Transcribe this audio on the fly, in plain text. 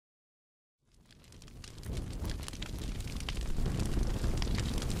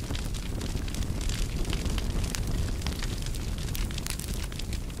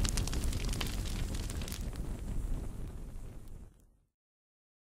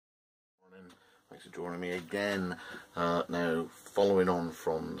Thanks for joining me again. Now, following on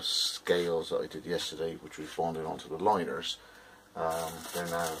from the scales that I did yesterday, which was bonded onto the liners, they're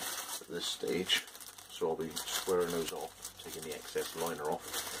now at this stage, so I'll be squaring those off, taking the excess liner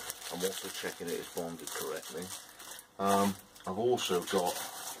off. I'm also checking it is bonded correctly. I've also got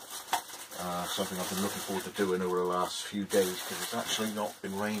something I've been looking forward to doing over the last few days, because it's actually not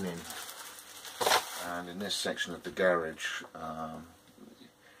been raining, and in this section of the garage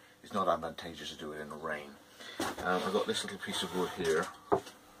it's not advantageous to do it in the rain. I've got this little piece of wood here,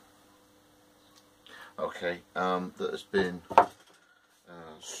 okay, that has been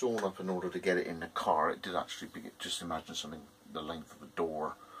sawn up in order to get it in the car. It did actually be, just imagine something the length of a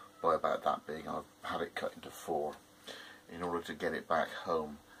door by about that big. I've had it cut into 4 in order to get it back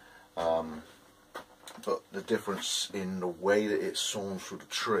home. But the difference in the way that it's sawn through the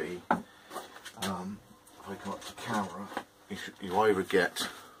tree, if I come up to camera, you either get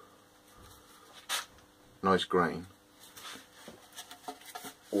nice grain,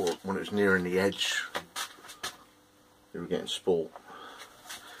 or when it was nearing the edge you were getting sport.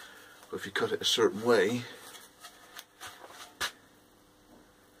 But if you cut it a certain way,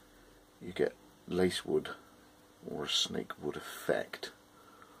 you get lacewood or a snakewood effect.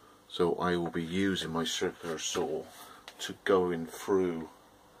 So I will be using my circular saw to go in through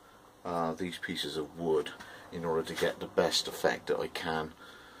these pieces of wood in order to get the best effect that I can,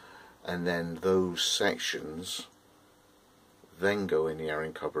 and then those sections then go in the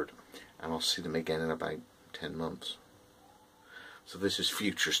airing cupboard, and I'll see them again in about 10 months. So this is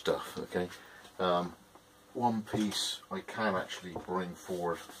future stuff, okay? One piece I can actually bring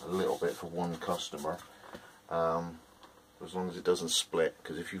forward a little bit for one customer, as long as it doesn't split,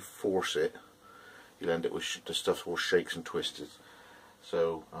 because if you force it you'll end up with the stuff all shakes and twisted.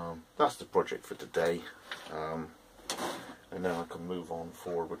 So that's the project for today, and then I can move on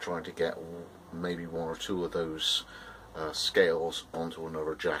forward. We're trying to get maybe 1 or 2 of those scales onto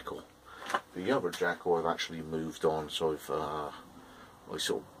another jackal. The other jackal I've actually moved on, so I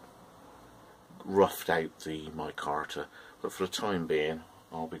sort of roughed out the micarta, but for the time being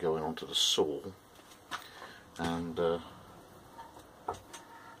I'll be going onto the saw and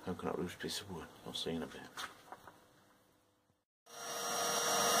hooking up this piece of wood. I'll see you in a bit.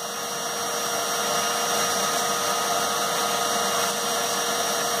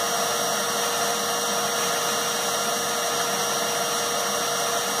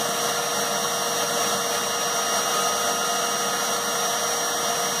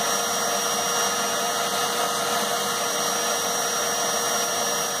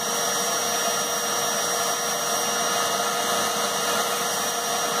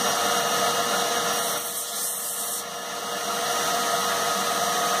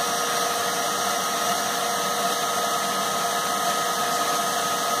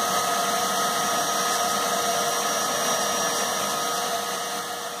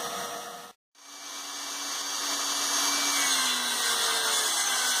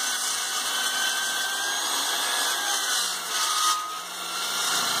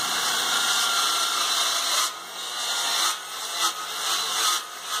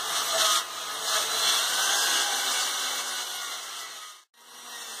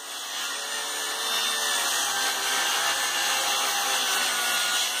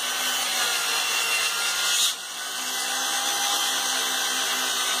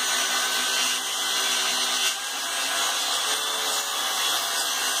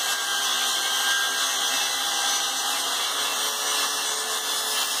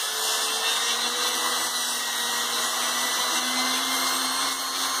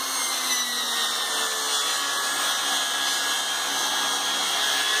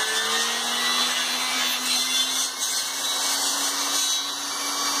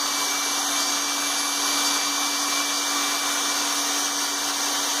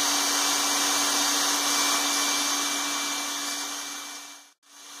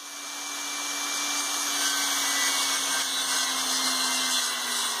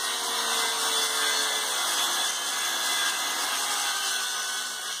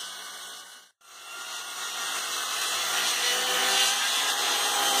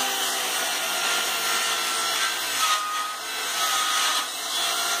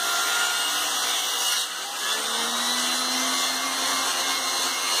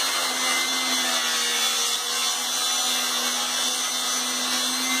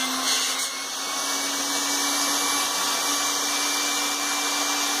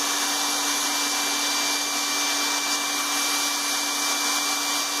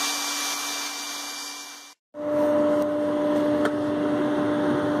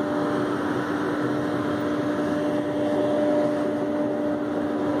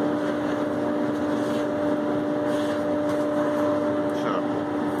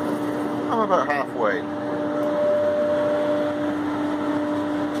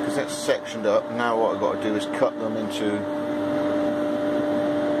 sectioned up. Now what I've got to do is cut them into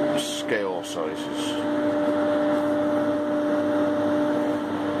scale sizes.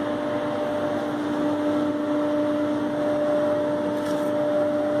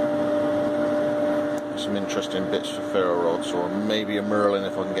 Some interesting bits for ferro rods, or maybe a Merlin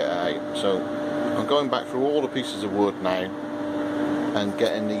if I can get it out. So I'm going back through all the pieces of wood now and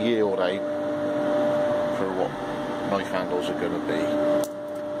getting the yield out for what knife handles are going to be.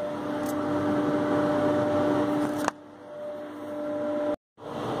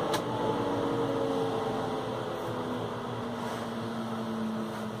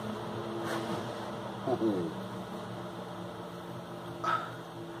 Ooh.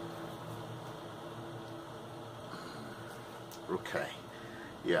 Okay,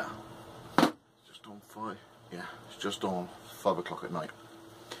 yeah, it's just on 5. Yeah, it's just on 5 o'clock at night,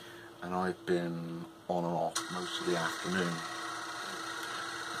 and I've been on and off most of the afternoon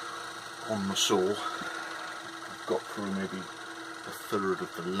on the saw. I've got through maybe a third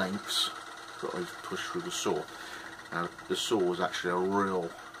of the lengths that I've pushed through the saw. Now the saw is actually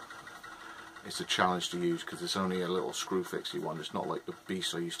it's a challenge to use because it's only a little screw fixy one. It's not like the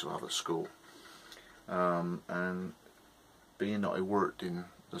beast I used to have at school. And being that I worked in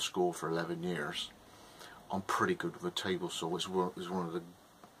the school for 11 years, I'm pretty good with a table saw. It's one of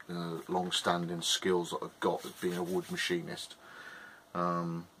the long-standing skills that I've got as being a wood machinist.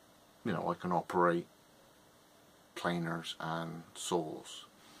 You know, I can operate planers and saws.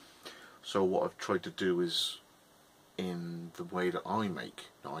 So what I've tried to do is, in the way that I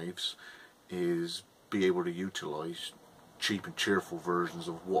make knives, is be able to utilise cheap and cheerful versions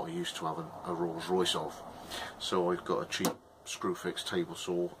of what I used to have a Rolls Royce of. So I've got a cheap screw fix table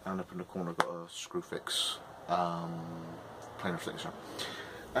saw, and up in the corner I've got a screw fix planer flexor,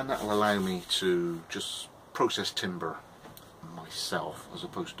 and that will allow me to just process timber myself as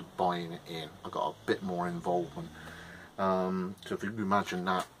opposed to buying it in. I've got a bit more involvement. So if you can imagine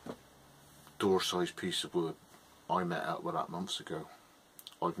that door sized piece of wood, I met up with that months ago.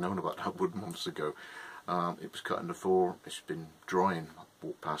 I've known about that wood months ago. It was cut into 4, it's been drying. I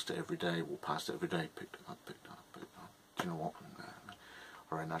walked past it every day, picked it up. Do you know what?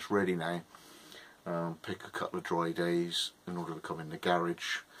 Alright, that's ready now. Pick a couple of dry days in order to come in the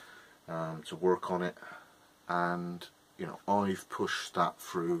garage to work on it. And you know, I've pushed that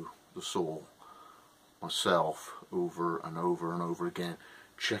through the saw myself over and over and over again,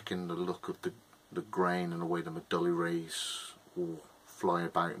 checking the look of the grain and the way the medulla rays will fly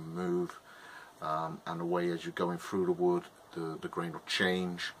about and move, and the way as you're going through the wood the grain will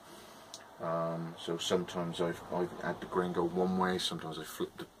change. So sometimes I've had the grain go one way, sometimes I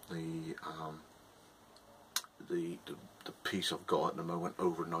flip the piece I've got at the moment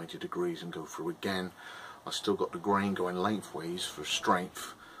over 90 degrees and go through again. I've still got the grain going lengthways for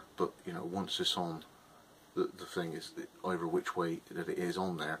strength, but you know, once it's on, the thing is that either which way that it is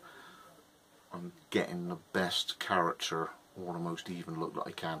on there, I'm getting the best character or the most even look that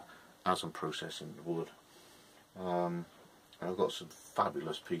I can as I'm processing the wood. And I've got some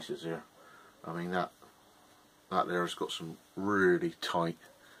fabulous pieces here. I mean, that there has got some really tight,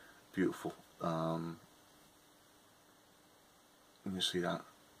 beautiful. You can see that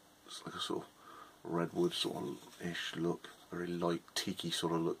it's like a sort of redwood sort of ish look, very light tiki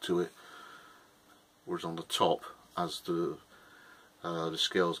sort of look to it. Whereas on the top, as the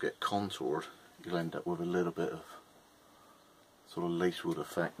scales get contoured, you'll end up with a little bit of sort of lacewood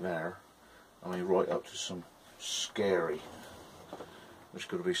effect there. I mean, right up to some scary. There's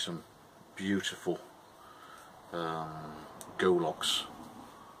going to be some beautiful Golocks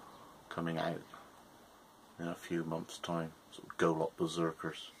coming out in a few months' time, sort of Golock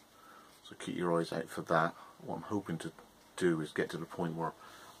berserkers. So keep your eyes out for that. What I'm hoping to do is get to the point where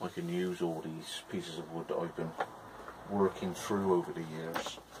I can use all these pieces of wood that I've been working through over the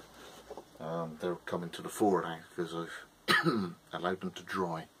years. They're coming to the fore now because I've allowed them to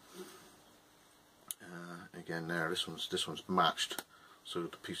dry. Again, there, this one's matched, so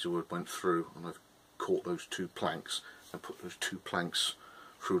the piece of wood went through, and I've caught those 2 planks and put those 2 planks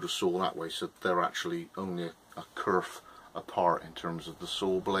through the saw that way, so they're actually only a kerf apart in terms of the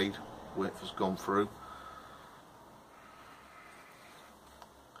saw blade width has gone through.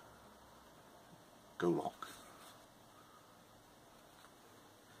 Golock.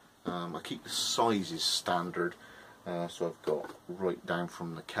 I keep the sizes standard, so I've got right down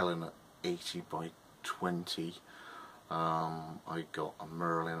from the Kellen at 80 by 20. I got a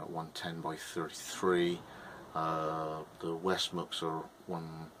Merlin at 110 by 33. The Westmucks are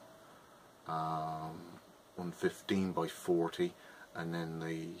 115 by 40, and then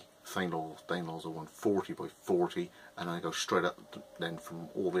the Danelaws are 140 by 40, and I go straight up then from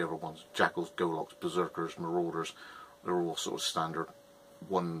all the other ones. Jackals, Golocks, Berserkers, Marauders, they're all sort of standard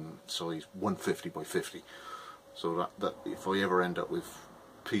one size 150 by 50. So that if I ever end up with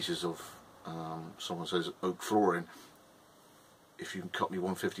pieces of someone says oak flooring, if you can cut me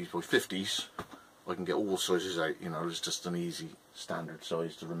 150s by 50s, I can get all sizes out. You know, it's just an easy standard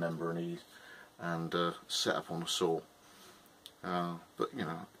size to remember and ease and set up on the saw. But you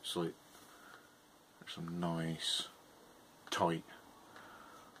know, it's like there's some nice tight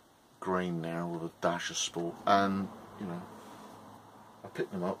grain there with a dash of sport, and you know, I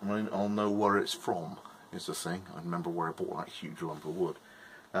pick them up and I'll know where it's from. Is the thing. I remember where I bought that huge lump of wood.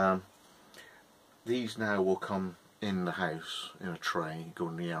 These now will come in the house in a tray, go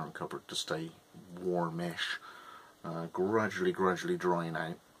in the airing cupboard to stay warmish, gradually drying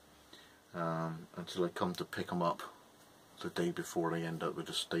out until I come to pick them up the day before they end up with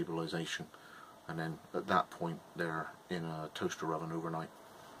a stabilisation, and then at that point they're in a toaster oven overnight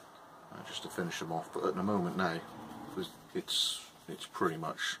just to finish them off. But at the moment now it's pretty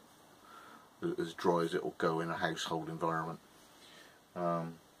much as dry as it will go in a household environment.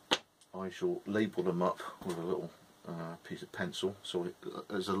 I shall label them up with a little piece of pencil, so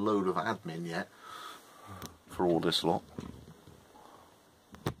there's a load of admin yet for all this lot.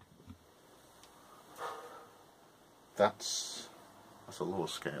 That's a lot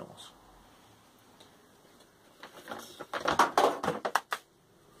of scales.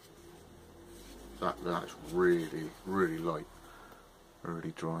 That's really light,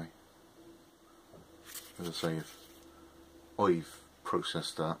 really dry. As I say, if I've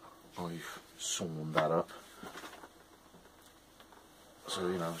processed that, I've sawn that up, so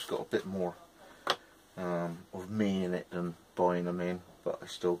you know it's got a bit more of me in it than buying them in, but I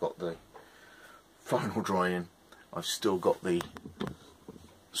still got the final drying, I've still got the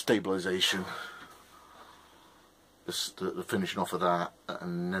stabilisation, the finishing off of that,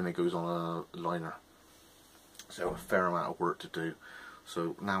 and then it goes on a liner. So a fair amount of work to do.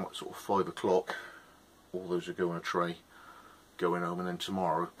 So now it's sort of 5 o'clock, all those are going in a tray, going home, and then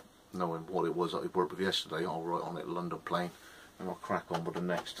tomorrow, knowing what it was that I worked with yesterday, I'll write on it London Plane, and I'll crack on with the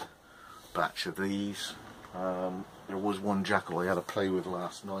next batch of these. There was one jackal I had to play with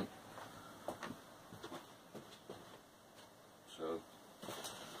last night, so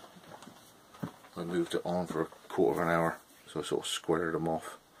I moved it on for a quarter of an hour, so I sort of squared them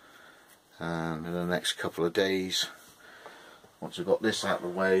off, and in the next couple of days, once I've got this out of the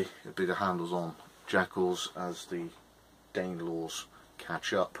way, it'll be the handles on jackals as the Danelaws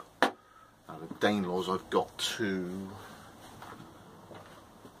catch up. Now the Danelaws I've got to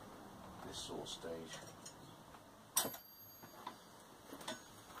this sort of stage.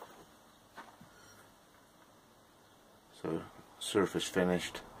 So surface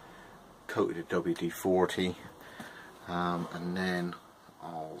finished, coated at WD-40, and then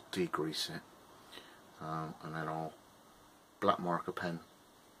I'll degrease it, and then I'll black marker pen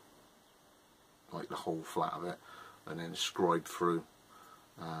like the whole flat of it, and then scribe through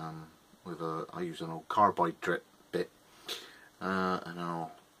with I use an old carbide drip bit, and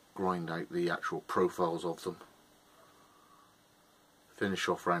I'll grind out the actual profiles of them, finish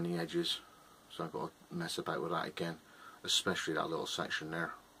off around the edges, so I've got to mess about with that again, especially that little section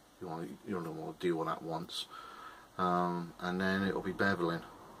there. You don't want to deal with that once, and then it'll be beveling.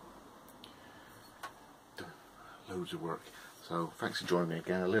 Loads of work. So thanks for joining me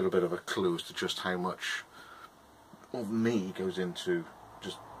again. A little bit of a clue as to just how much of me goes into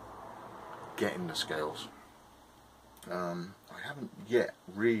just getting the scales. I haven't yet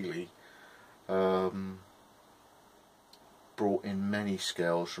really brought in many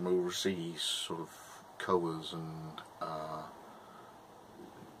scales from overseas, sort of koas and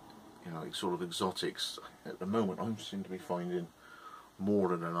you know, sort of exotics. At the moment I seem to be finding more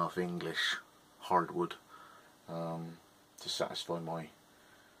than enough English hardwood to satisfy my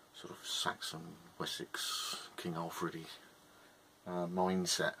sort of Saxon, Wessex, King Alfredy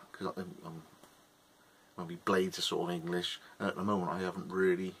mindset, because my blades are sort of English, and at the moment I haven't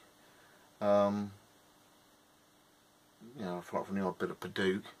really, you know, apart from the odd bit of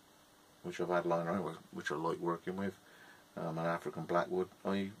Paduke, which I've had lying around, which I like working with, and African Blackwood,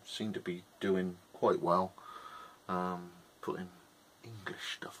 I seem to be doing quite well, putting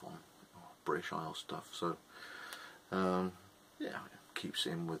English stuff on, or British Isle stuff, so yeah, it keeps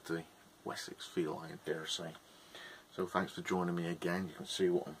in with the Wessex feel, I dare say. So thanks for joining me again. You can see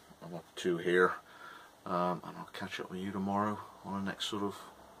what I'm up to here, and I'll catch up with you tomorrow on the next sort of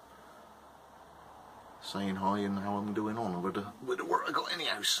saying hi and how I'm doing on with the work I got in the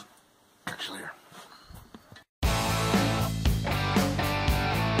house. Catch you later.